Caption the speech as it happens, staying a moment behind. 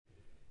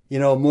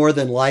More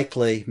than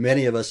likely,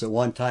 many of us at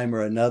one time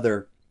or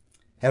another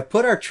have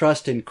put our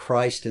trust in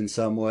Christ in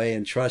some way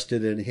and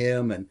trusted in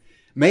Him and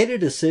made a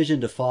decision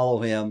to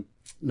follow Him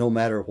no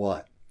matter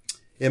what.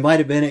 It might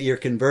have been at your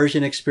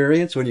conversion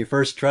experience when you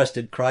first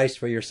trusted Christ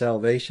for your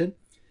salvation,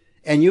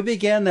 and you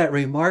began that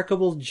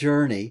remarkable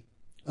journey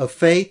of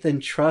faith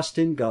and trust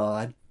in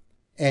God,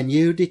 and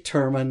you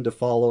determined to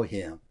follow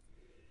Him.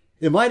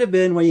 It might have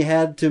been when you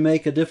had to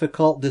make a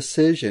difficult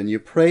decision. You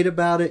prayed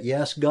about it, you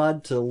asked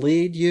God to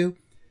lead you,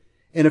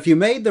 and if you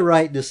made the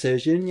right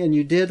decision and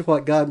you did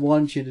what God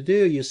wanted you to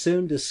do, you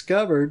soon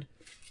discovered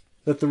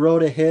that the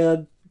road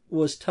ahead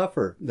was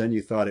tougher than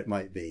you thought it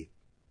might be.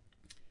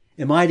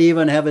 It might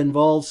even have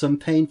involved some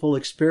painful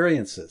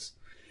experiences.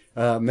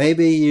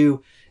 Maybe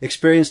you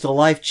experienced a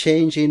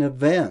life-changing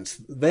event,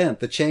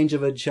 the change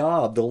of a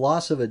job, the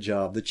loss of a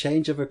job, the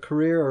change of a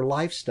career or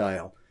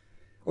lifestyle.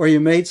 Or you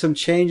made some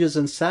changes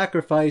and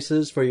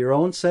sacrifices for your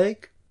own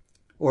sake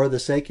or the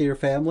sake of your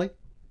family.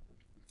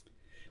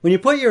 When you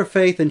put your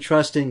faith and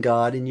trust in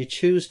God and you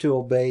choose to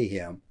obey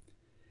Him,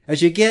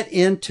 as you get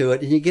into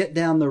it and you get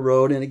down the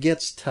road and it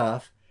gets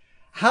tough,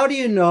 how do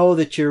you know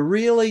that you're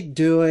really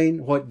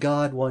doing what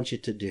God wants you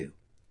to do?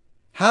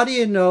 How do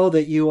you know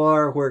that you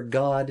are where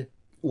God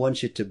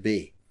wants you to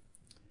be?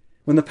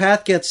 When the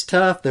path gets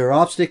tough, there are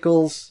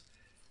obstacles,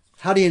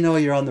 how do you know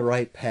you're on the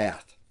right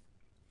path?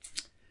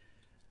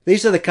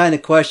 These are the kind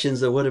of questions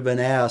that would have been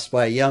asked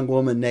by a young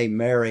woman named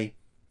Mary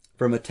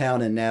from a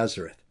town in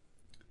Nazareth.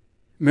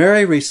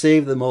 Mary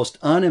received the most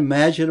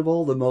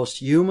unimaginable, the most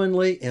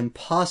humanly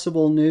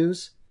impossible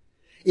news.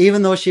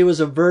 Even though she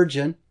was a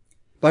virgin,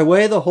 by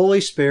way of the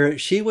Holy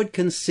Spirit, she would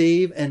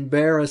conceive and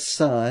bear a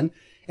son,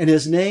 and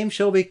his name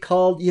shall be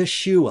called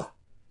Yeshua,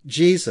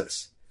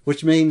 Jesus,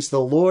 which means the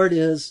Lord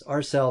is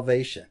our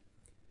salvation.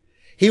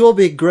 He will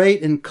be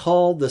great and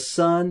called the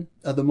Son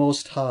of the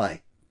Most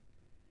High,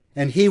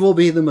 and he will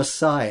be the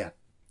Messiah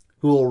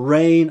who will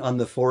reign on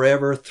the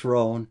forever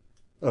throne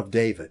of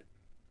David.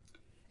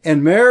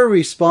 And Mary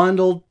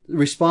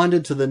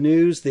responded to the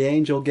news the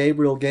angel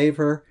Gabriel gave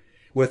her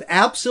with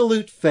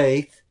absolute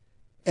faith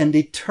and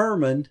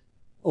determined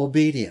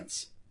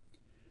obedience.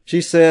 She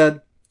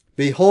said,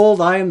 "Behold,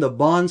 I am the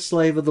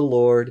bondslave of the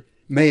Lord.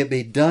 May it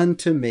be done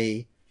to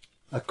me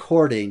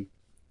according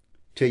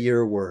to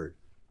your word."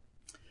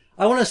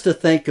 I want us to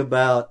think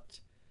about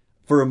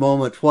for a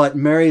moment what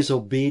Mary's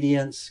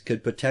obedience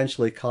could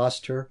potentially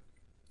cost her.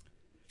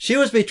 She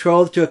was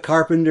betrothed to a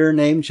carpenter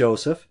named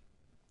Joseph.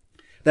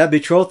 That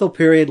betrothal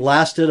period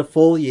lasted a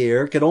full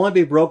year, could only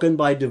be broken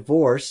by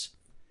divorce.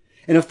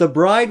 And if the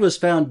bride was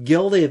found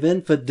guilty of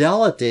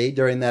infidelity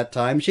during that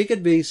time, she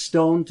could be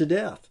stoned to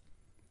death.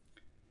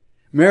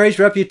 Mary's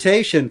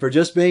reputation for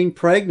just being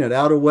pregnant,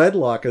 out of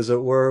wedlock, as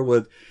it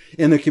were,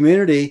 in the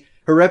community,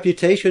 her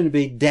reputation would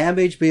be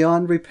damaged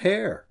beyond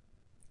repair.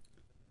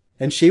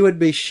 And she would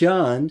be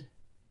shunned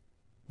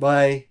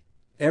by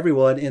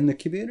everyone in the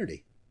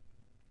community.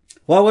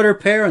 What would her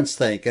parents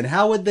think, and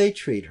how would they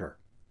treat her?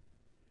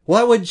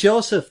 What would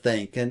Joseph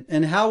think,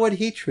 and how would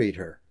he treat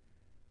her?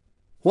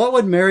 What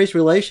would Mary's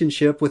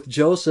relationship with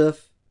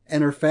Joseph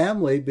and her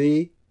family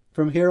be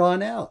from here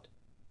on out?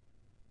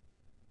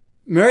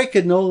 Mary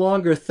could no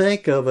longer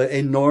think of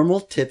a normal,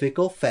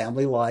 typical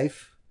family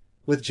life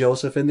with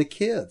Joseph and the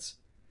kids.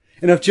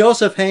 And if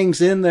Joseph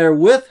hangs in there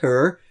with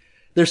her,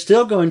 they're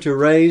still going to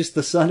raise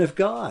the Son of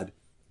God,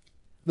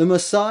 the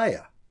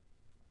Messiah.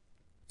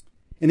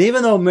 And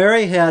even though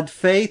Mary had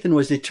faith and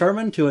was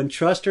determined to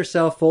entrust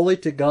herself fully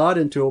to God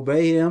and to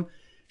obey Him,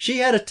 she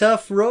had a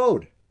tough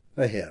road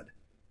ahead.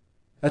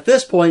 At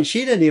this point,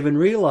 she didn't even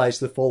realize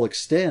the full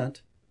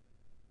extent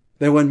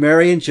that when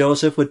Mary and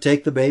Joseph would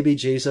take the baby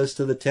Jesus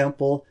to the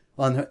temple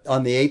on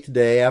the 8th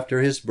day after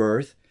his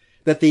birth,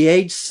 that the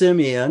aged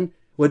Simeon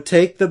would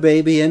take the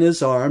baby in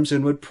his arms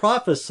and would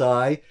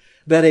prophesy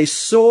that a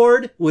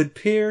sword would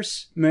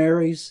pierce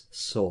Mary's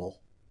soul.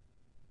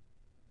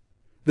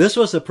 This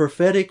was a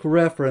prophetic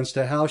reference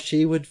to how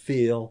she would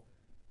feel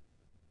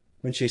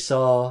when she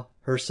saw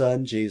her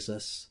son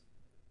Jesus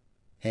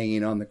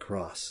hanging on the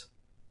cross.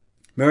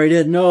 Mary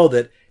didn't know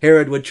that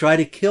Herod would try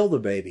to kill the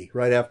baby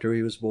right after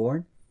he was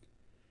born,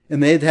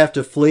 and they'd have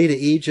to flee to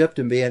Egypt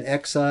and be in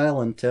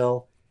exile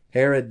until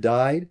Herod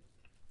died.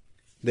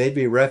 They'd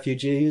be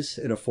refugees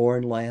in a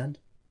foreign land.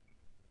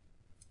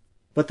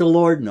 But the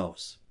Lord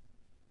knows.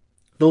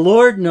 The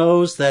Lord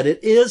knows that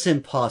it is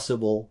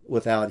impossible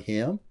without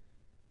Him,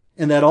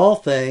 and that all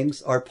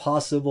things are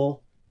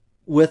possible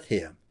with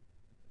Him.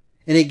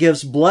 And He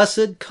gives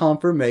blessed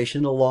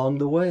confirmation along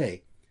the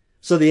way.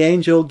 So the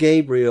angel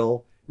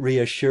Gabriel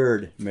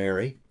reassured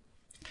Mary.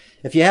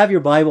 If you have your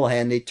Bible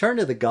handy, turn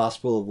to the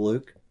Gospel of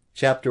Luke,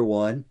 chapter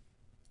 1.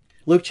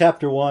 Luke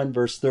chapter 1,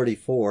 verse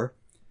 34.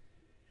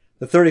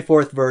 The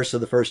 34th verse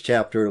of the first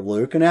chapter of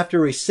Luke. And after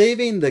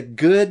receiving the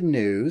good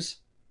news,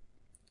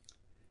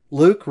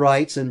 Luke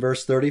writes in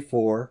verse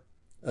 34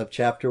 of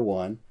chapter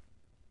 1,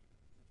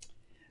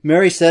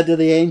 Mary said to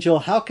the angel,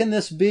 "How can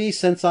this be,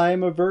 since I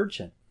am a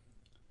virgin?"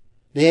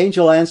 The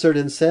angel answered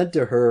and said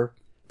to her,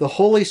 "The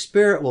Holy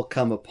Spirit will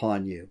come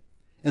upon you,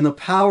 and the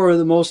power of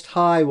the Most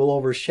High will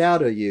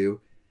overshadow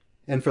you,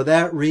 and for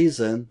that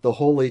reason the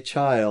Holy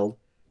Child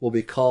will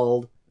be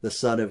called the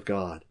Son of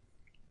God.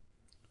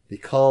 Be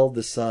called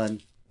the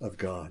Son of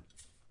God.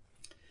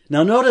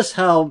 Now notice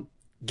how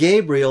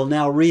Gabriel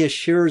now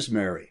reassures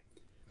Mary.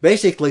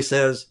 Basically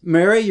says,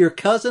 Mary, your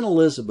cousin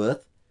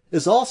Elizabeth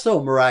is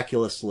also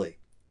miraculously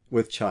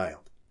with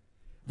child.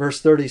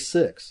 Verse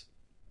 36.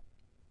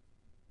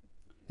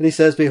 And he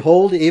says,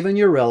 behold, even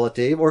your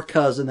relative or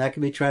cousin, that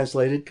can be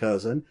translated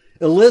cousin,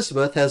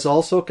 Elizabeth has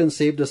also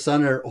conceived a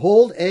son in her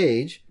old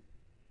age,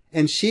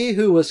 and she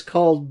who was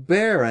called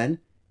barren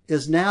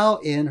is now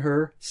in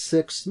her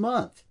 6th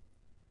month.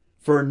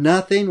 For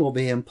nothing will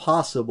be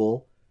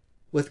impossible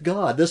with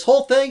God. This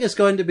whole thing is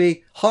going to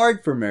be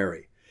hard for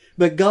Mary.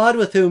 But God,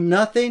 with whom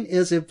nothing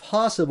is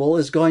impossible,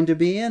 is going to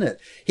be in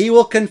it. He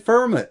will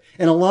confirm it.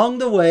 And along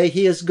the way,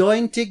 he is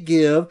going to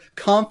give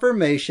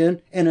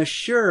confirmation and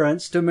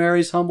assurance to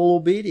Mary's humble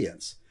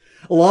obedience.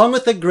 Along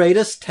with the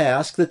greatest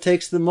task that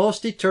takes the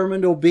most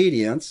determined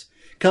obedience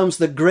comes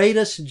the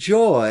greatest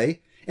joy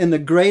and the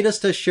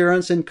greatest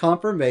assurance and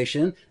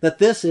confirmation that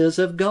this is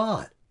of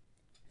God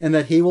and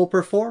that he will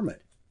perform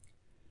it.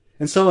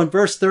 And so in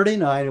verse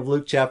 39 of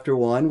Luke chapter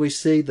 1, we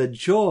see the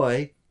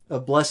joy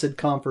of blessed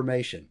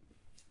confirmation.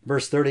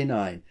 Verse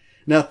 39.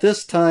 Now at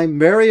this time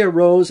Mary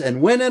arose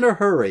and went in a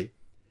hurry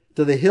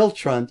to the hill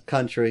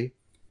country,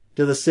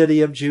 to the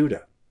city of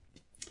Judah.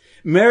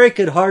 Mary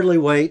could hardly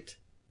wait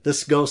to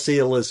go see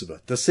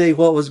Elizabeth, to see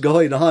what was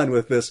going on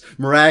with this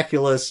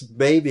miraculous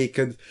baby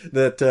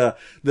that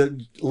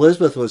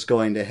Elizabeth was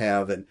going to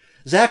have. And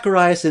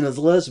Zacharias and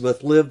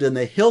Elizabeth lived in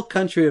the hill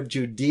country of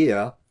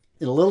Judea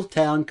in a little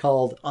town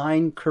called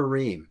Ein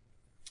Karim.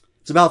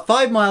 It's about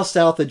 5 miles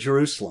south of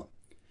Jerusalem.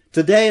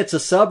 Today it's a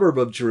suburb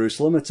of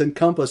Jerusalem. It's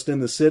encompassed in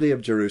the city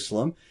of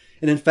Jerusalem.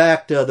 And in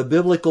fact, the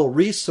Biblical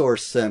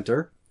Resource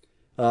Center,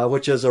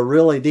 which is a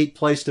really neat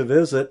place to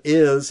visit,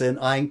 is in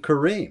Ein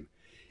Karim.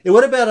 It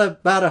would have been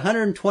about a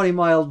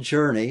 120-mile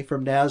journey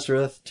from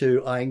Nazareth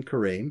to Ein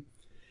Karim.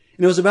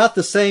 And it was about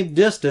the same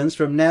distance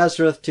from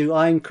Nazareth to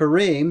Ein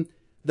Karim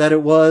that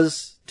it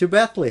was to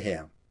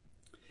Bethlehem.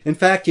 In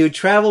fact, you'd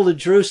travel to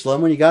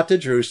Jerusalem. When you got to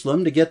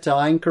Jerusalem, to get to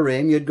Ein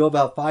Karim, you'd go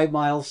about 5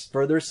 miles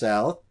further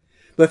south.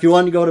 But if you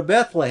wanted to go to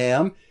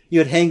Bethlehem,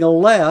 you'd hang a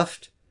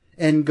left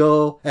and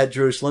go at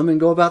Jerusalem and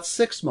go about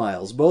 6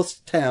 miles.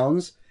 Both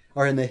towns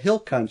are in the hill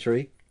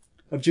country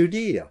of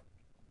Judea.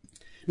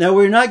 Now,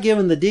 we're not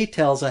given the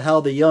details of how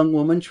the young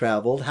woman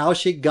traveled, how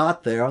she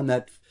got there on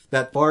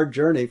that far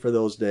journey for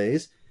those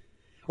days,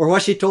 or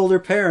what she told her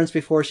parents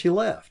before she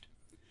left.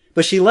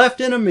 But she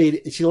left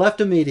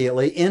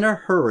immediately in a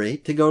hurry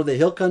to go to the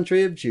hill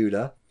country of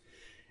Judah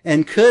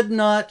and could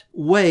not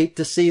wait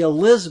to see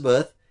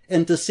Elizabeth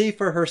and to see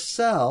for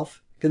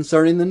herself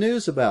concerning the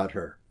news about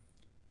her.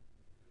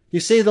 You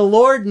see, the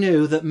Lord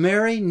knew that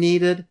Mary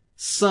needed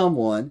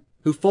someone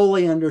who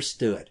fully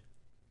understood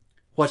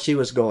what she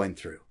was going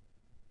through.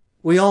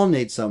 We all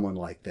need someone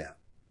like that.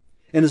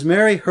 And as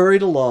Mary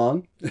hurried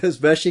along, as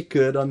best she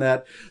could on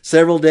that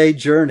several-day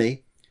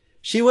journey,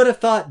 she would have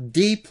thought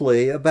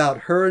deeply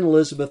about her and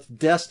Elizabeth's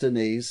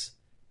destinies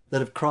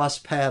that have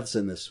crossed paths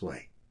in this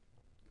way.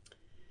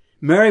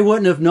 Mary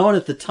wouldn't have known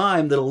at the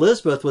time that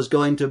Elizabeth was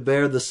going to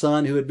bear the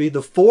son who would be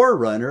the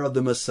forerunner of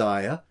the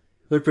Messiah,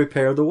 who would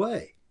prepare the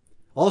way.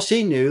 All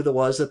she knew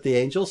was that the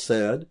angel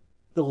said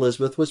that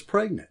Elizabeth was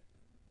pregnant.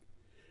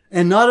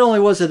 And not only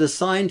was it a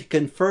sign to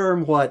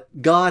confirm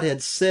what God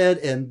had said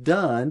and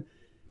done,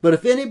 but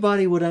if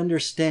anybody would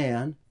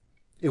understand,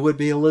 it would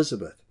be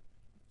Elizabeth.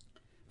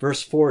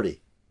 Verse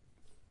 40.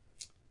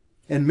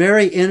 And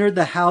Mary entered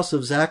the house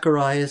of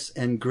Zacharias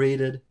and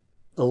greeted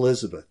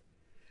Elizabeth.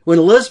 When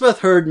Elizabeth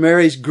heard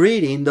Mary's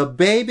greeting, the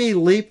baby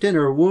leaped in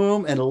her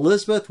womb, and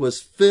Elizabeth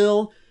was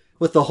filled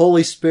with the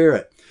Holy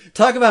Spirit.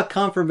 Talk about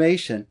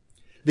confirmation.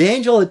 The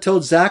angel had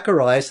told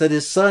Zacharias that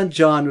his son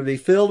John would be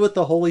filled with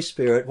the Holy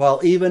Spirit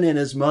while even in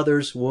his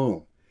mother's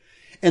womb.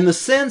 And the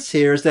sense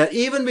here is that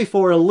even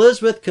before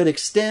Elizabeth could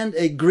extend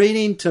a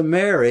greeting to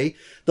Mary,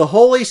 the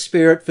Holy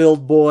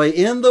Spirit-filled boy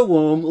in the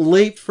womb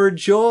leaped for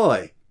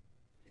joy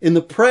in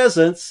the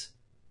presence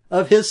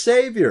of his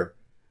Savior,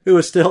 who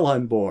is still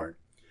unborn.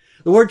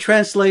 The word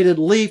translated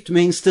leaped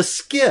means to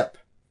skip.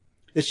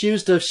 It's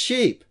used of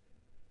sheep,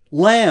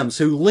 lambs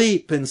who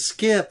leap and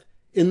skip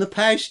in the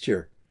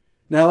pasture.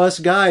 Now, us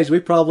guys, we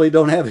probably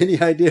don't have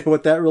any idea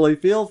what that really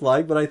feels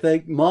like, but I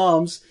think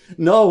moms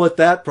know what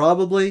that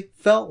probably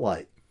felt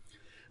like.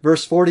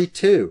 Verse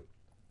 42.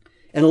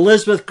 And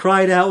Elizabeth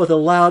cried out with a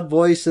loud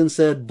voice and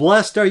said,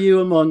 Blessed are you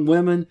among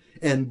women,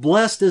 and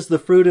blessed is the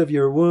fruit of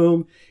your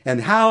womb.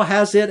 And how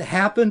has it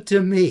happened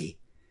to me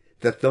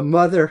that the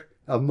mother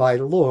of my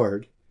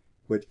Lord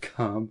would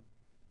come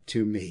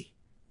to me?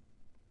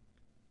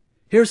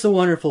 Here's the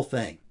wonderful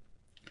thing.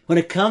 When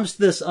it comes to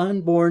this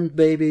unborn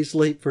baby's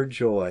leap for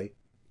joy,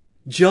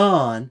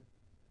 John,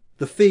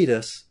 the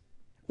fetus,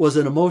 was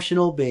an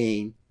emotional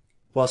being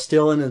while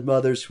still in his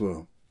mother's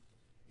womb.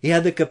 He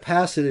had the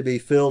capacity to be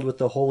filled with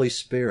the Holy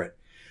Spirit.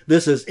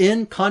 This is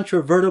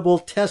incontrovertible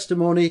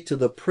testimony to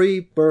the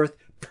pre-birth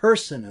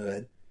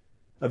personhood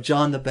of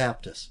John the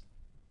Baptist.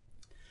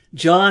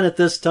 John at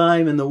this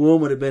time in the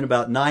womb would have been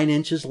about 9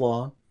 inches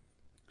long.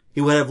 He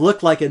would have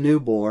looked like a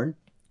newborn.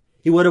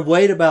 He would have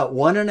weighed about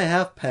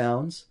 1.5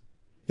 pounds.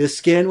 His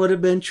skin would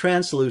have been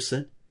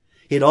translucent.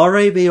 He'd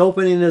already be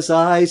opening his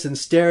eyes and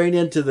staring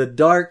into the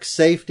dark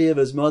safety of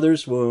his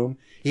mother's womb.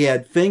 He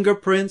had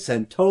fingerprints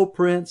and toe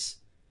prints.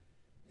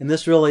 And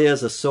this really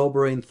is a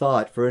sobering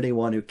thought for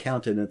anyone who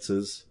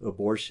countenances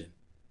abortion.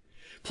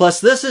 Plus,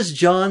 this is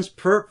John's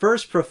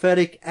first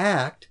prophetic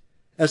act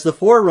as the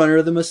forerunner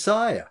of the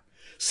Messiah.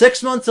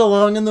 6 months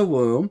along in the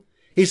womb,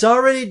 he's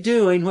already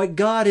doing what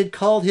God had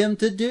called him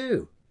to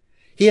do.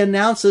 He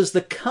announces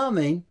the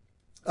coming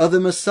of the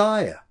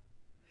Messiah.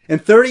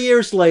 And 30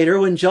 years later,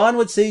 when John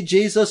would see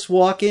Jesus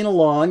walking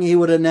along, he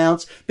would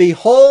announce,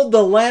 "Behold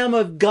the Lamb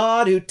of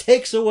God who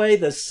takes away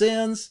the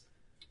sins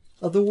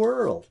of the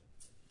world."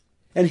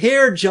 And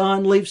here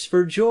John leaps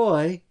for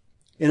joy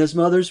in his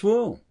mother's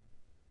womb.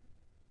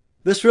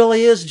 This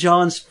really is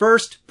John's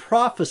first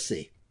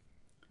prophecy.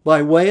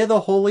 By way of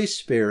the Holy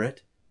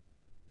Spirit,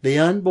 the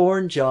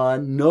unborn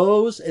John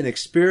knows and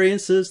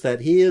experiences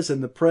that he is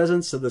in the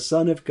presence of the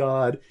Son of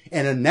God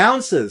and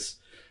announces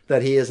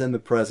that he is in the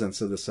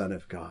presence of the Son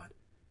of God.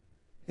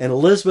 And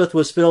Elizabeth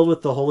was filled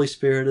with the Holy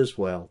Spirit as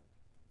well.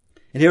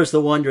 And here's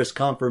the wondrous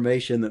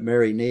confirmation that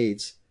Mary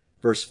needs.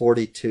 Verse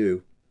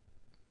 42.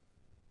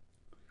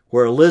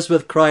 Where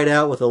Elizabeth cried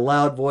out with a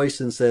loud voice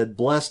and said,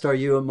 "Blessed are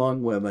you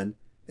among women,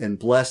 and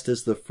blessed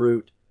is the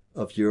fruit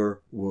of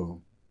your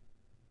womb."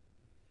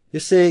 You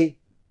see,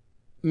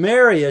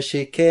 Mary, as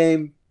she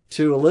came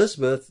to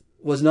Elizabeth,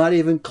 was not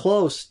even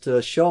close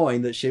to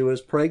showing that she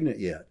was pregnant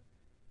yet.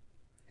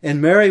 And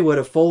Mary would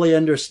have fully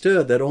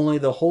understood that only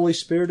the Holy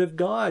Spirit of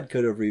God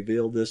could have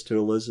revealed this to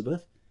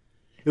Elizabeth.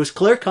 It was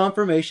clear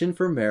confirmation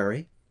for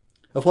Mary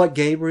of what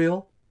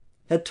Gabriel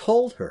had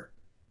told her.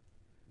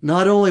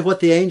 Not only what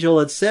the angel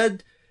had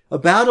said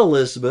about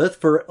Elizabeth,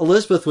 for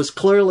Elizabeth was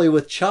clearly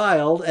with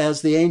child,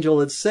 as the angel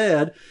had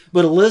said,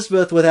 but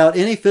Elizabeth, without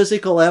any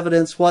physical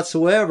evidence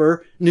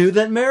whatsoever, knew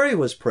that Mary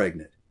was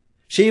pregnant.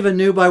 She even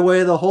knew by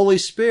way of the Holy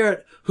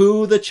Spirit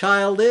who the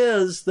child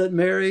is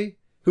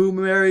who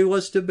Mary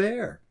was to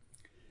bear.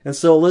 And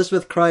so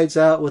Elizabeth cries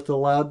out with a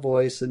loud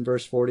voice in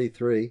verse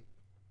 43,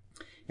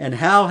 "And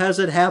how has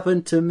it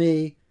happened to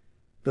me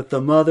that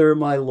the mother of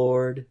my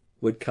Lord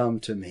would come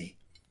to me?"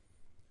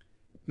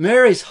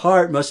 Mary's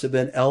heart must have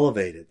been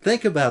elevated.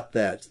 Think about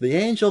that. The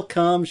angel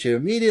comes. She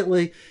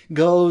immediately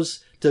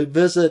goes to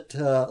visit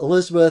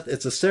Elizabeth.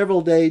 It's a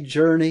several-day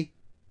journey.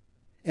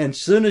 And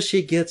as soon as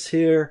she gets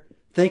here,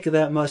 think of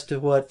that must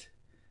have what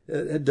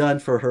done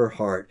for her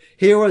heart.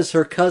 Here was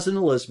her cousin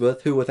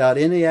Elizabeth, who without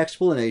any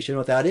explanation,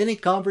 without any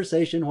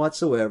conversation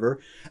whatsoever,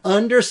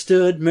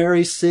 understood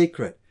Mary's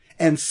secret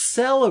and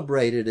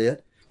celebrated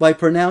it by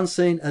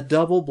pronouncing a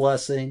double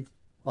blessing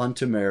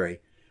unto Mary.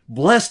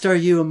 "Blessed are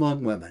you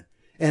among women,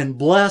 and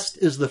blessed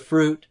is the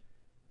fruit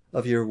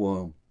of your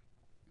womb."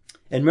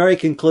 And Mary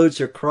concludes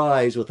her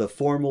cries with a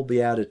formal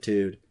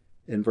beatitude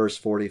in verse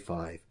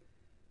 45.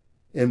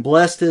 "And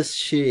blessed is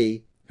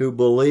she who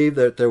believed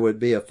that there would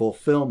be a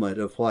fulfillment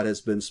of what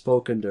has been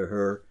spoken to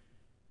her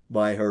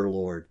by her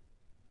Lord."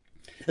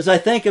 As I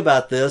think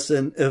about this,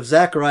 and if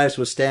Zacharias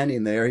was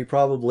standing there, he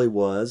probably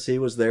was. He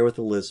was there with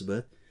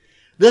Elizabeth.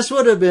 This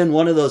would have been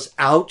one of those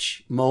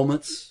ouch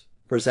moments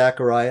for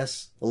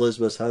Zacharias,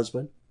 Elizabeth's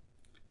husband.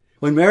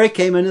 When Mary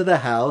came into the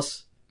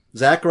house,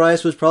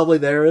 Zacharias was probably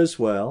there as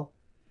well.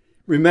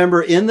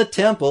 Remember, in the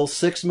temple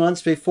 6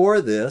 months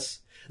before this,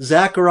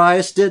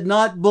 Zacharias did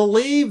not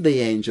believe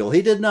the angel.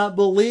 He did not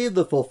believe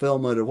the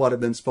fulfillment of what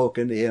had been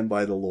spoken to him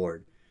by the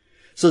Lord.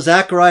 So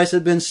Zacharias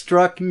had been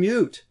struck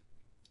mute.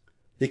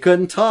 He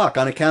couldn't talk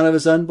on account of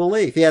his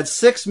unbelief. He had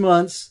 6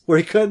 months where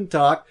he couldn't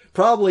talk,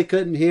 probably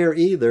couldn't hear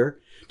either,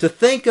 to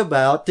think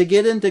about, to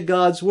get into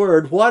God's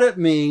word, what it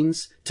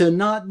means to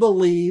not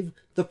believe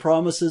the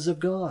promises of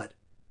God.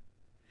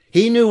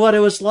 He knew what it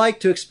was like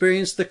to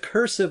experience the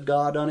curse of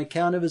God on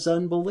account of his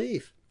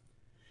unbelief.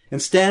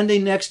 And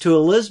standing next to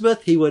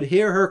Elizabeth, he would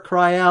hear her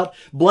cry out,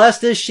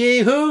 "Blessed is she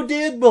who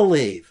did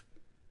believe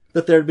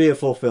that there'd be a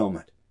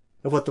fulfillment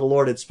of what the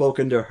Lord had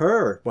spoken to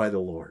her by the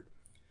Lord."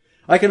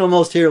 I can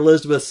almost hear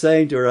Elizabeth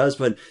saying to her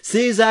husband,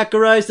 "See,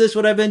 Zacharias, this is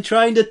what I've been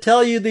trying to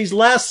tell you these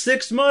last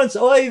 6 months.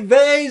 Oy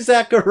vey,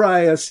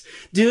 Zacharias.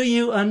 Do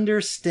you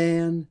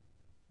understand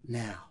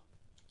now?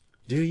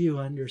 Do you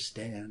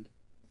understand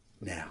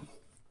now?"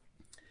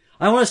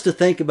 I want us to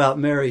think about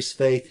Mary's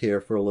faith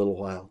here for a little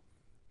while.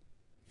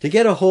 To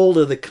get a hold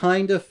of the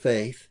kind of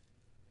faith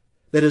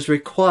that is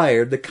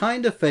required, the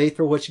kind of faith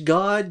for which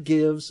God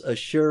gives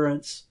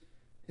assurance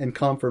and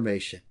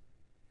confirmation.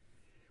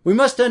 We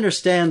must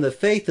understand that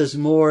faith is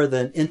more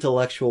than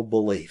intellectual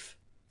belief.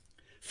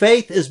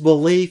 Faith is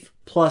belief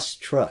plus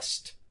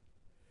trust.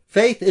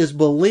 Faith is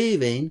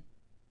believing,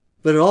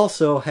 but it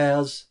also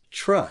has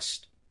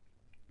trust.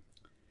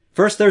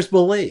 First, there's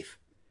belief.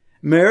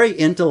 Mary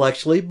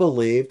intellectually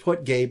believed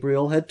what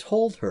Gabriel had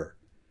told her.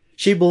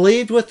 She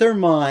believed with her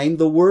mind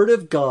the word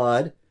of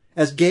God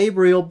as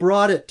Gabriel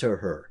brought it to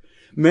her.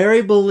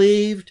 Mary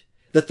believed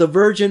that the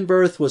virgin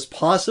birth was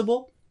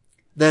possible,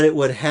 that it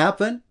would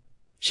happen.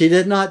 She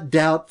did not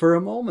doubt for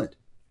a moment.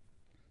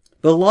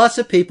 But lots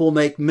of people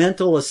make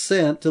mental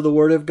assent to the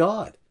Word of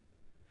God.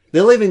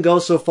 They'll even go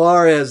so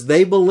far as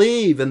they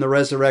believe in the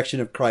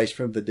resurrection of Christ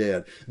from the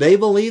dead. They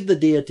believe the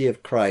deity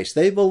of Christ.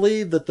 They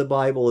believe that the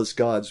Bible is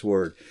God's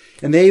Word.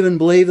 And they even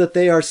believe that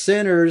they are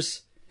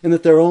sinners and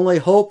that their only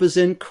hope is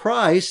in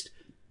Christ.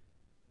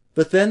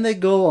 But then they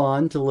go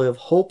on to live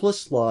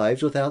hopeless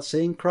lives without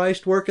seeing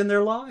Christ work in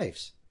their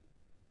lives.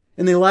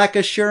 And they lack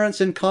assurance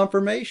and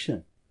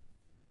confirmation.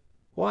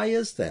 Why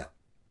is that?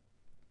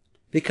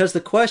 Because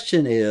the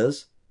question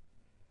is,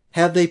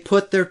 have they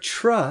put their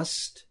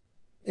trust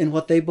in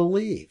what they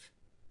believe?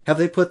 Have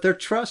they put their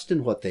trust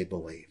in what they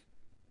believe?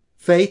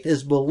 Faith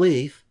is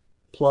belief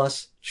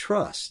plus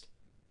trust.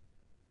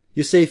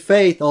 You see,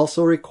 faith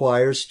also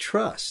requires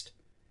trust.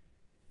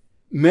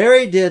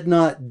 Mary did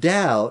not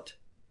doubt,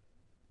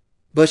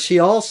 but she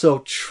also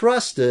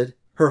trusted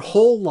her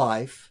whole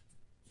life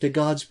to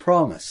God's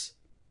promise.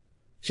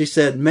 She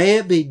said, "May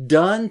it be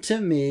done to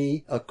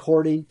me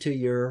according to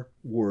your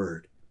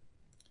word."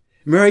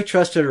 Mary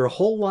trusted her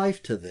whole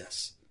life to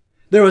this.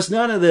 There was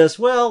none of this,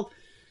 well,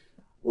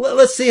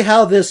 let's see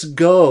how this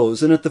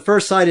goes. And at the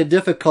first sight of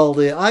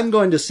difficulty, I'm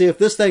going to see if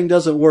this thing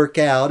doesn't work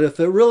out. If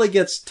it really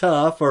gets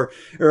tough, or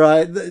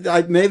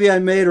maybe I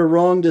made a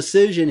wrong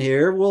decision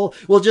here,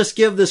 we'll just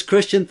give this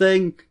Christian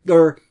thing,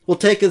 or we'll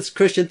take this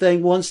Christian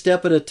thing one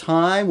step at a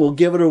time. We'll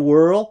give it a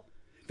whirl.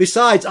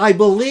 Besides, I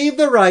believe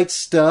the right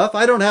stuff.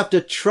 I don't have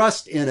to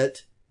trust in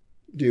it,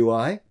 do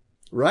I?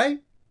 Right?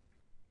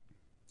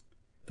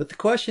 But the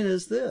question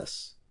is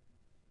this.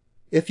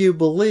 If you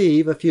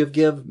believe, if you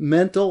give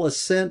mental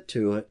assent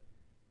to it,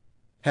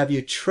 have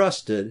you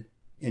trusted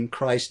in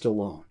Christ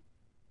alone?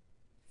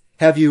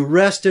 Have you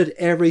rested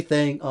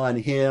everything on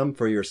Him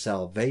for your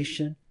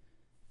salvation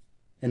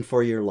and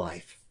for your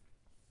life?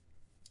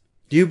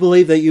 Do you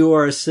believe that you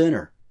are a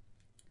sinner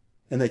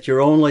and that your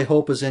only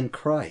hope is in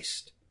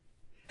Christ?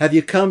 Have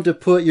you come to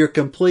put your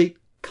complete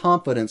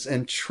confidence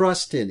and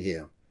trust in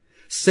Him?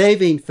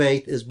 Saving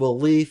faith is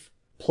belief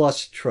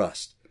plus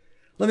trust.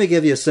 Let me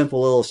give you a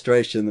simple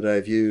illustration that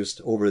I've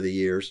used over the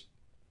years.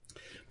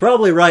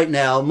 Probably right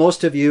now,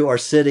 most of you are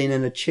sitting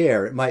in a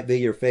chair. It might be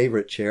your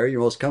favorite chair,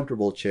 your most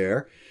comfortable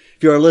chair.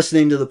 If you are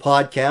listening to the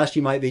podcast,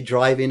 you might be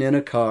driving in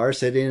a car,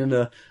 sitting in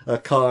a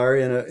car,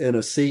 in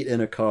a seat in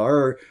a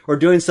car, or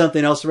doing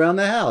something else around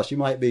the house. You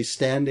might be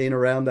standing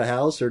around the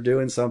house or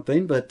doing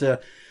something, but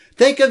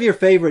think of your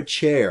favorite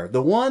chair,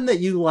 the one that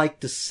you like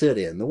to sit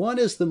in, the one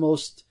is the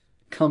most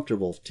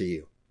comfortable to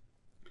you.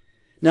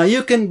 Now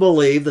you can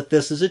believe that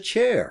this is a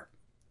chair.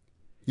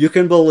 You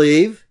can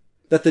believe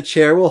that the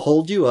chair will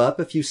hold you up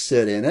if you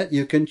sit in it.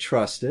 You can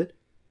trust it,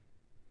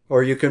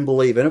 or you can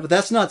believe in it, but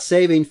that's not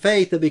saving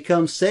faith. It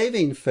becomes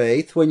saving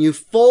faith when you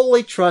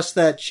fully trust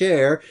that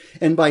chair,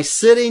 and by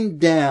sitting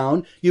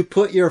down, you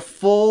put your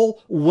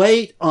full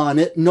weight on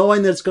it,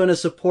 knowing that it's going to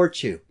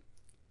support you.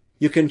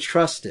 You can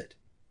trust it.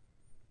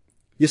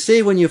 You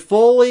see, when you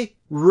fully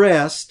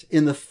rest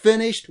in the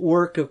finished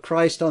work of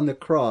Christ on the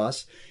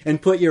cross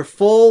and put your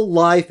full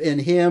life in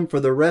Him for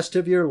the rest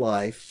of your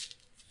life,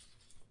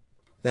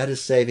 that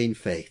is saving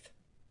faith.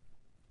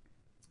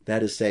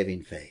 That is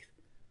saving faith.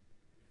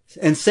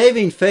 And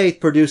saving faith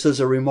produces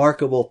a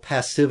remarkable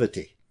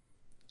passivity.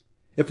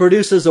 It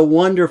produces a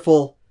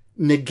wonderful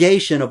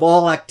negation of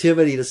all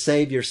activity to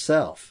save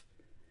yourself.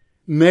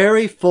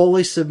 Mary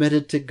fully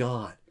submitted to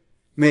God.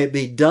 May it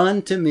be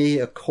done to me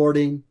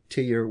according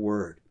to your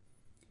word.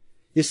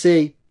 You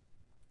see,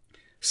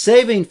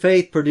 saving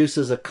faith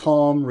produces a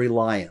calm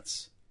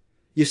reliance.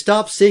 You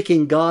stop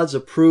seeking God's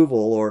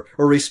approval or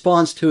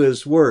response to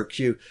His works.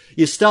 You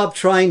stop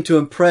trying to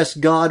impress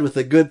God with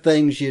the good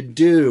things you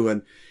do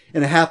and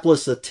in a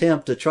hapless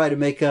attempt to try to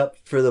make up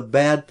for the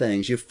bad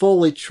things. You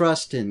fully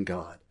trust in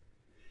God.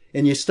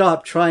 And you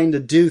stop trying to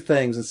do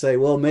things and say,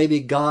 well,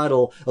 maybe God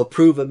will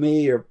approve of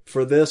me or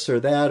for this or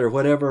that or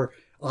whatever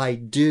I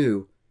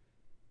do.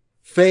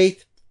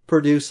 Faith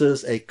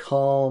produces a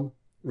calm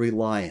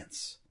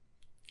reliance.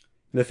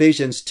 In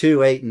Ephesians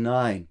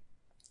 2:8-9,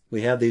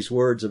 we have these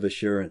words of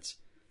assurance.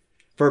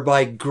 For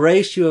by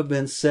grace you have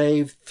been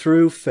saved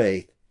through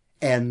faith,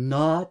 and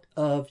not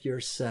of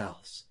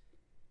yourselves.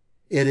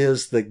 It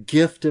is the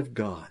gift of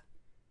God,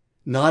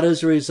 not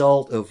as a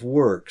result of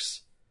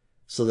works,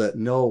 so that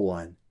no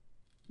one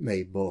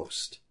may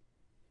boast.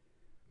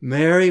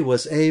 Mary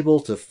was able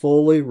to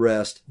fully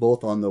rest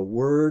both on the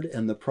word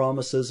and the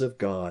promises of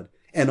God,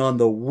 and on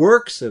the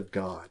works of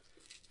God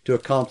to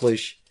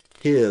accomplish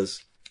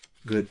His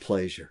good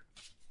pleasure.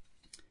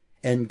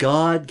 And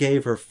God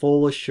gave her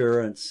full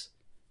assurance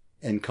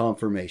and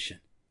confirmation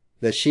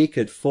that she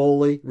could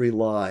fully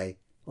rely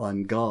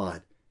on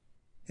God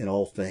in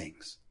all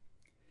things.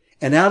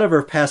 And out of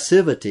her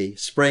passivity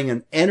sprang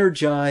an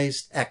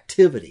energized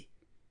activity.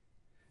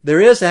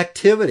 There is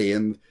activity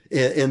in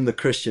the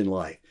Christian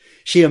life.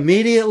 She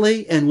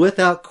immediately and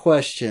without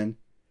question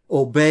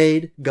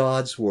obeyed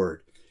God's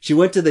word. She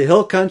went to the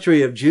hill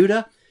country of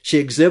Judah. She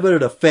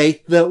exhibited a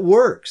faith that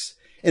works.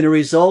 and it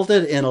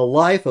resulted in a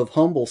life of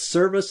humble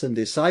service and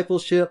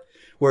discipleship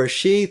where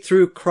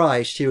through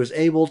Christ, she was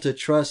able to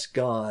trust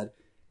God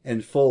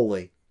and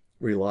fully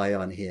rely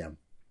on Him.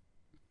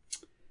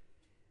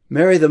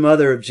 Mary, the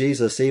mother of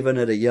Jesus, even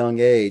at a young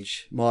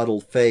age,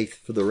 modeled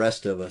faith for the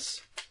rest of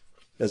us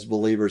as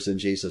believers in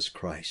Jesus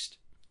Christ.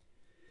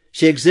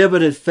 She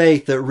exhibited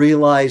faith that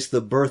realized the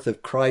birth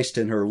of Christ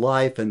in her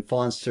life and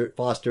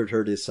fostered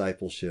her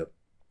discipleship.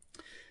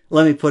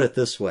 Let me put it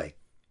this way.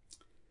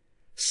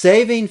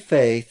 Saving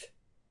faith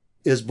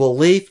is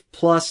belief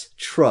plus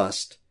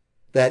trust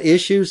that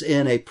issues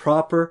in a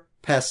proper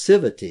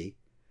passivity,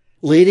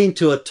 leading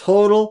to a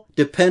total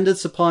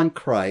dependence upon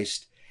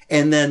Christ,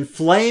 and then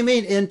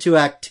flaming into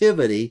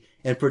activity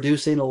and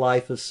producing a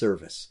life of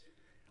service.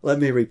 Let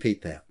me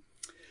repeat that.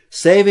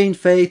 Saving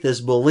faith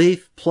is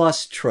belief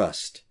plus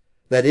trust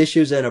that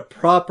issues in a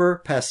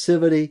proper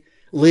passivity,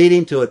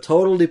 leading to a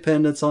total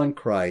dependence on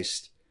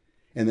Christ,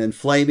 and then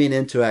flaming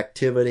into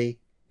activity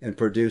and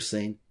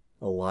producing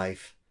a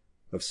life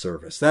of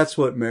service. That's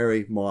what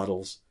Mary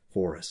models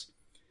for us.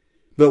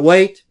 But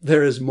wait,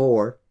 there is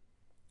more.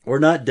 We're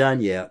not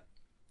done yet.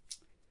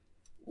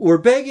 We're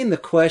begging the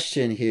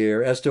question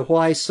here as to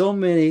why so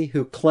many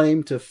who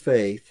claim to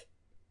faith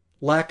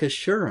lack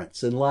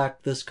assurance and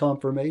lack this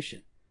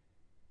confirmation.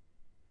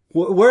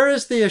 Where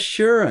is the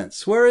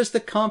assurance? Where is the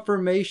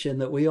confirmation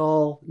that we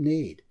all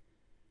need?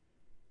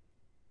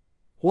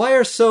 Why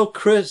are so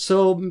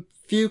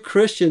few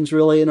Christians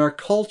really in our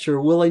culture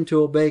willing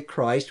to obey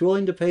Christ,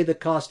 willing to pay the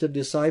cost of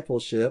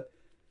discipleship?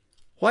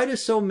 Why do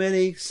so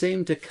many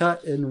seem to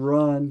cut and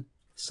run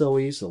so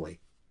easily?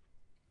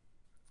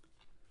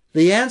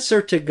 The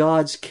answer to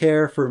God's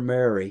care for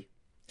Mary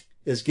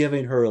is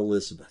giving her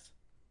Elizabeth.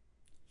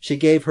 She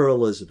gave her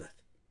Elizabeth.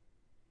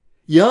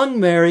 Young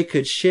Mary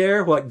could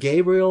share what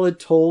Gabriel had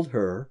told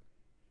her,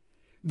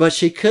 but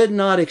she could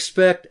not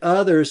expect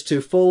others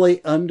to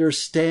fully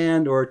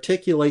understand or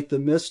articulate the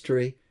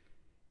mystery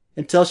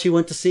until she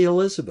went to see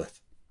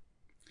Elizabeth.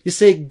 You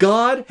see,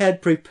 God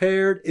had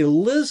prepared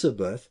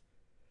Elizabeth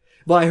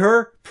by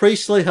her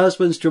priestly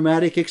husband's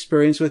dramatic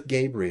experience with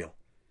Gabriel.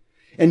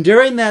 And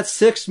during that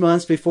 6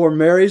 months before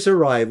Mary's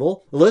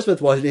arrival,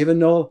 Elizabeth wouldn't even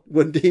know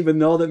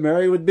that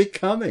Mary would be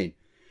coming.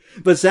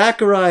 But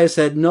Zacharias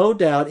had no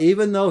doubt,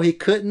 even though he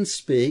couldn't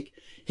speak,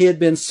 he had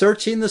been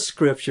searching the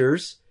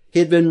scriptures. He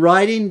had been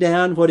writing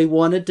down what he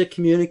wanted to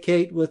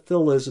communicate with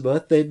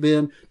Elizabeth. They'd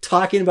been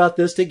talking about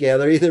this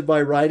together, either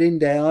by writing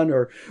down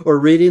or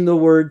reading the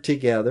word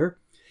together.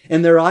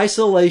 And their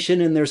isolation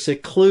and their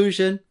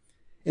seclusion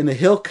in the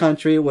hill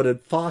country would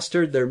have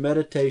fostered their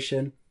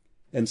meditation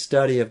and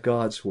study of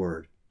God's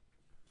word.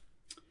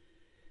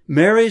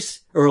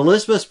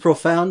 Elizabeth's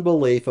profound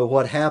belief of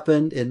what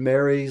happened in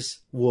Mary's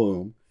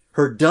womb,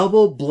 her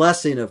double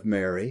blessing of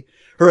Mary,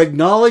 her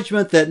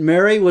acknowledgement that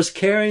Mary was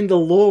carrying the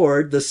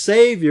Lord, the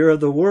Savior of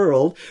the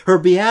world, her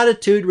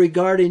beatitude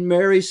regarding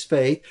Mary's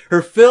faith,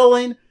 her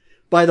filling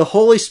by the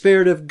Holy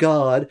Spirit of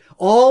God,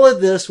 all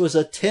of this was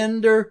a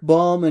tender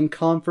balm and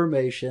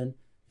confirmation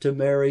to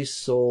Mary's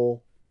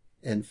soul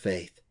and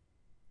faith.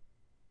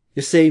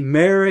 You see,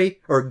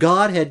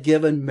 God had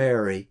given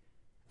Mary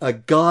a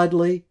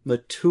godly,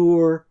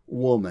 mature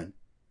woman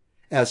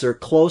as her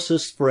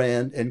closest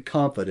friend and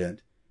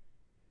confidant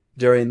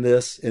during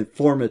this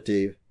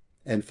formative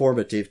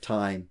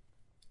time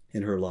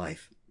in her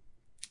life.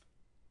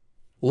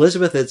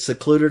 Elizabeth had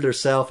secluded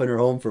herself in her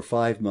home for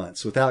 5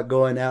 months without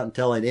going out and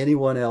telling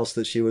anyone else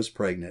that she was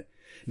pregnant.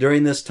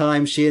 During this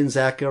time, she and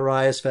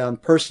Zacharias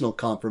found personal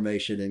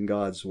confirmation in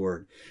God's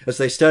word. As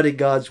they studied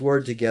God's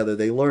word together,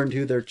 they learned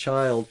who their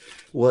child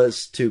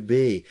was to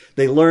be.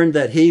 They learned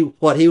that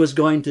what he was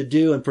going to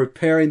do in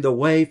preparing the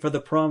way for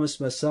the promised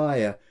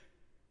Messiah.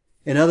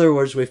 In other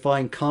words, we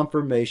find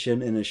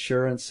confirmation and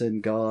assurance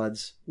in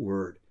God's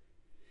word.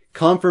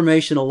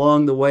 Confirmation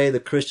along the way of the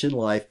Christian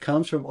life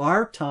comes from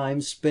our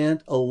time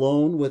spent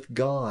alone with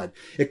God.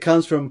 It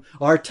comes from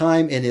our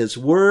time in His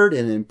Word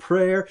and in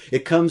prayer.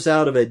 It comes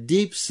out of a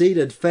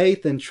deep-seated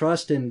faith and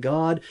trust in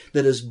God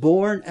that is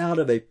born out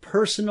of a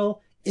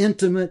personal,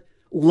 intimate,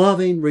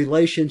 loving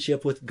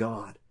relationship with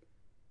God,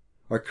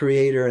 our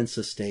Creator and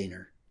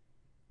Sustainer.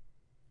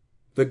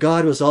 But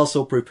God was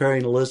also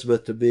preparing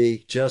Elizabeth to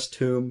be just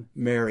whom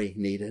Mary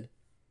needed.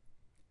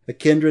 A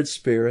kindred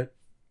spirit,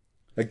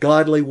 a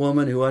godly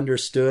woman who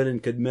understood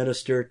and could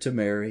minister to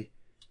Mary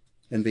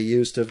and be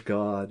used of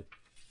God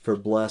for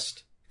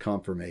blessed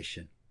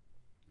confirmation.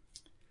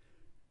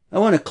 I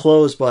want to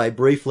close by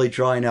briefly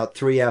drawing out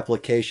 3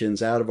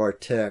 applications out of our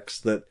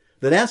text that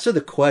answer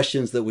the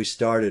questions that we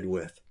started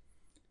with.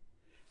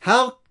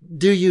 How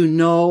do you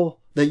know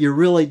that you're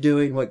really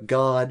doing what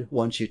God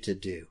wants you to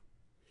do?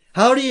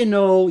 How do you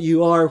know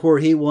you are where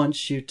He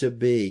wants you to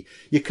be?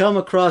 You come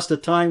across a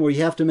time where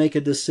you have to make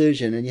a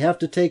decision and you have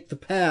to take the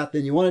path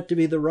and you want it to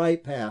be the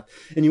right path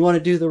and you want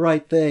to do the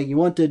right thing. You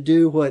want to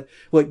do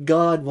what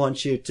God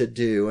wants you to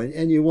do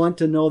and you want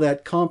to know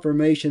that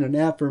confirmation and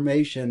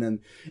affirmation and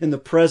in the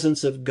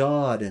presence of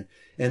God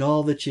and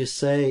all that you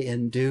say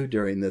and do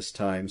during this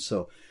time.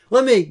 So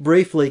let me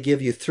briefly give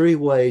you 3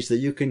 ways that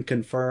you can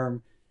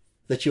confirm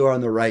that you are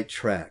on the right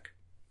track.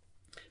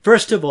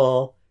 First of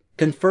all,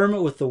 confirm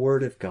it with the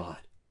Word of God.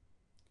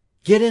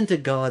 Get into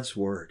God's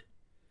Word.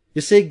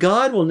 You see,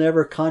 God will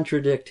never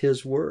contradict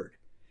His Word.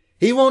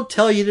 He won't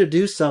tell you to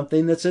do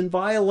something that's in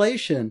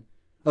violation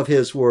of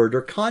His Word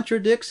or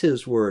contradicts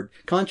His Word,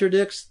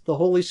 contradicts the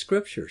Holy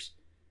Scriptures.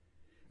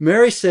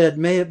 Mary said,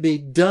 "May it be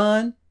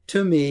done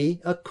to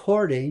me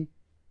according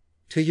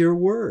to your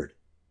word."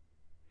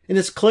 And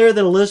it's clear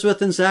that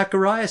Elizabeth and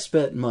Zacharias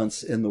spent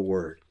months in the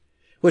Word,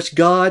 which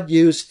God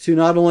used to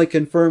not only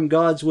confirm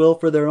God's will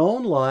for their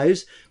own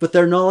lives, but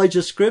their knowledge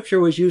of Scripture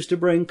was used to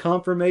bring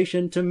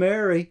confirmation to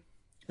Mary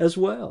as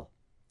well.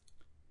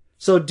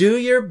 So do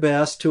your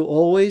best to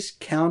always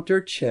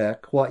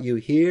counter-check what you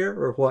hear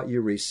or what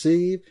you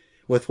receive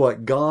with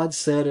what God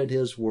said in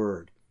His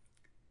Word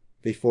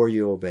before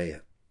you obey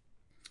it.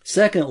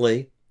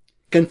 Secondly,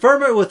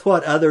 confirm it with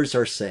what others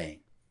are saying.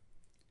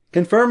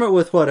 Confirm it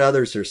with what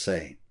others are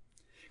saying.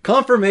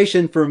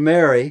 Confirmation for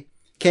Mary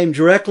came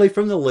directly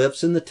from the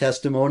lips and the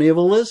testimony of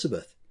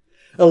Elizabeth.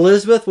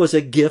 Elizabeth was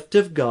a gift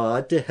of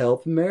God to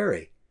help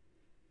Mary.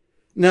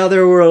 Now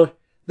there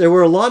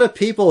were a lot of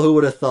people who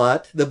would have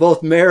thought that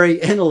both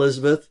Mary and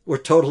Elizabeth were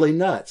totally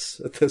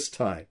nuts at this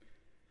time.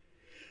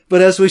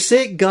 But as we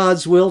seek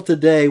God's will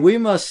today, we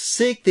must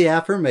seek the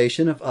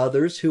affirmation of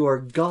others who are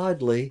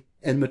godly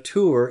and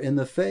mature in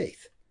the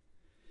faith.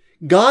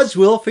 God's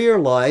will for your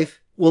life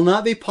will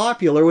not be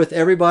popular with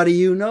everybody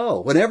you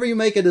know. Whenever you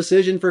make a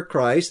decision for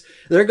Christ,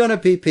 there are going to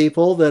be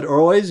people that are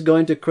always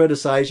going to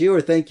criticize you or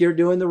think you're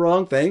doing the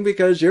wrong thing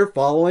because you're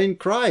following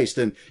Christ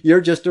and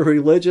you're just a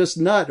religious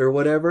nut or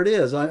whatever it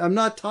is. I'm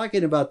not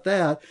talking about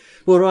that.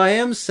 What I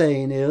am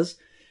saying is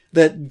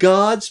that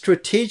God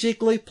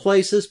strategically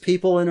places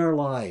people in our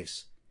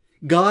lives.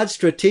 God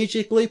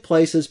strategically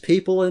places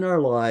people in our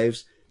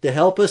lives to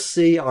help us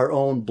see our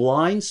own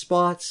blind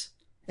spots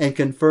and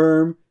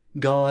confirm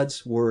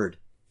God's word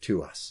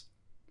to us.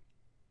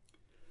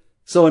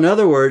 So in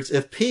other words,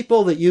 if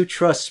people that you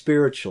trust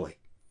spiritually,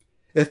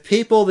 if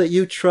people that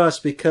you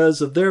trust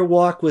because of their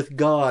walk with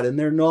God and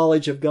their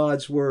knowledge of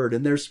God's word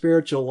and their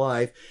spiritual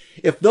life,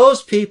 if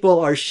those people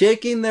are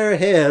shaking their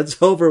heads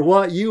over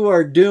what you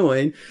are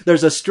doing,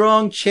 there's a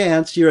strong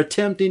chance you're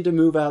attempting to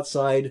move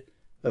outside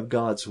of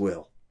God's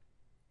will.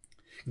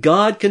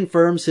 God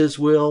confirms His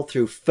will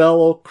through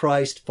fellow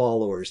Christ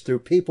followers, through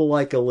people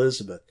like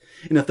Elizabeth.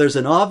 And if there's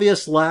an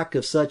obvious lack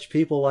of such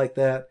people like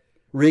that,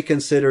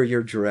 reconsider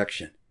your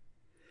direction.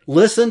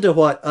 Listen to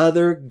what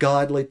other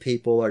godly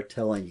people are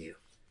telling you.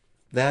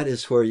 That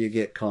is where you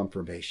get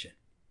confirmation.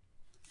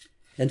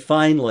 And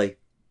finally,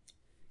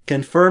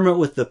 confirm it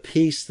with the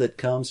peace that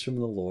comes from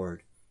the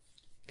Lord.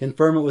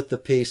 Confirm it with the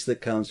peace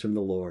that comes from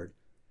the Lord.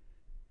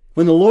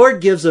 When the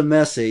Lord gives a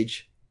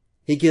message,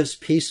 He gives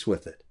peace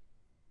with it.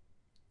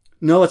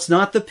 No, it's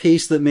not the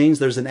peace that means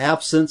there's an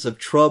absence of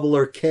trouble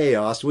or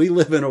chaos. We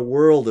live in a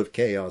world of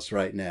chaos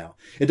right now.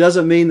 It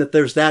doesn't mean that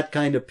there's that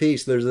kind of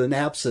peace. There's an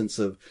absence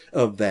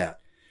of that.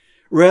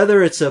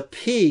 Rather, it's a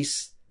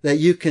peace that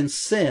you can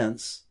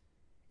sense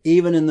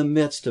even in the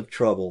midst of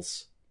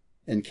troubles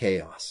and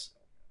chaos.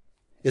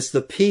 It's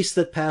the peace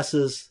that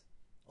passes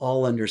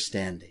all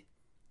understanding.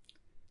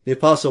 The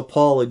Apostle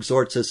Paul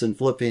exhorts us in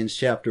Philippians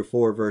chapter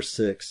 4, verse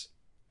 6.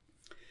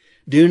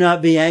 Do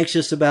not be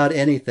anxious about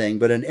anything,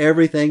 but in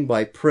everything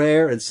by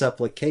prayer and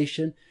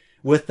supplication,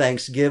 with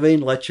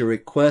thanksgiving, let your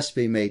requests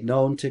be made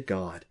known to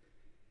God.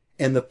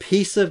 And the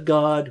peace of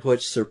God,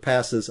 which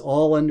surpasses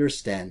all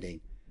understanding,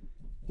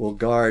 will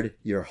guard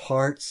your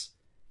hearts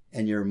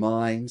and your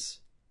minds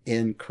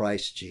in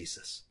Christ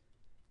Jesus.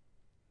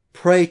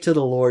 Pray to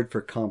the Lord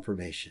for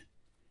confirmation.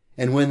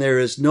 And when there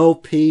is no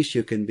peace,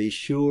 you can be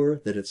sure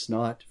that it's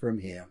not from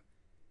Him.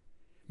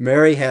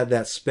 Mary had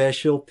that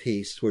special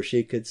peace where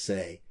she could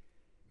say,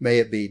 "May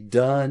it be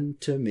done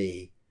to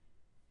me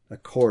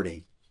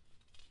according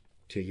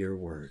to your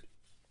word."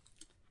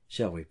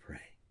 Shall we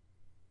pray?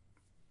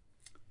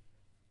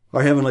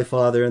 Our Heavenly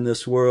Father, in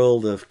this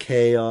world of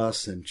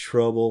chaos and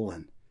trouble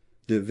and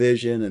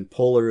division and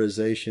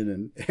polarization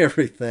and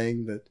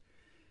everything that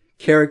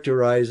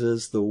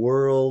characterizes the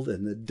world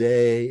and the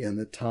day and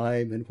the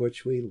time in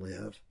which we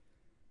live,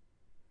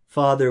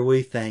 Father,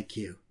 we thank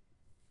you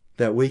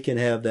that we can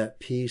have that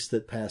peace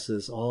that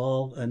passes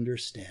all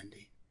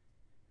understanding.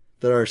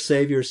 That our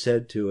Savior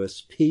said to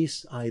us,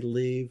 "Peace I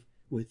leave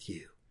with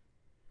you.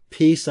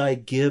 Peace I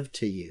give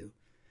to you.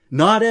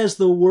 Not as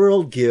the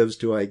world gives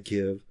do I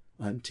give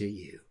unto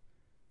you."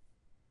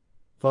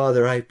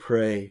 Father, I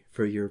pray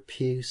for your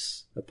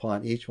peace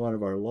upon each one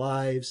of our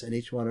lives and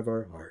each one of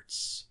our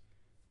hearts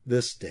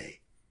this day.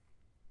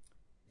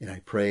 And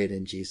I pray it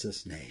in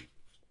Jesus' name.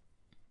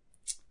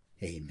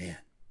 Amen.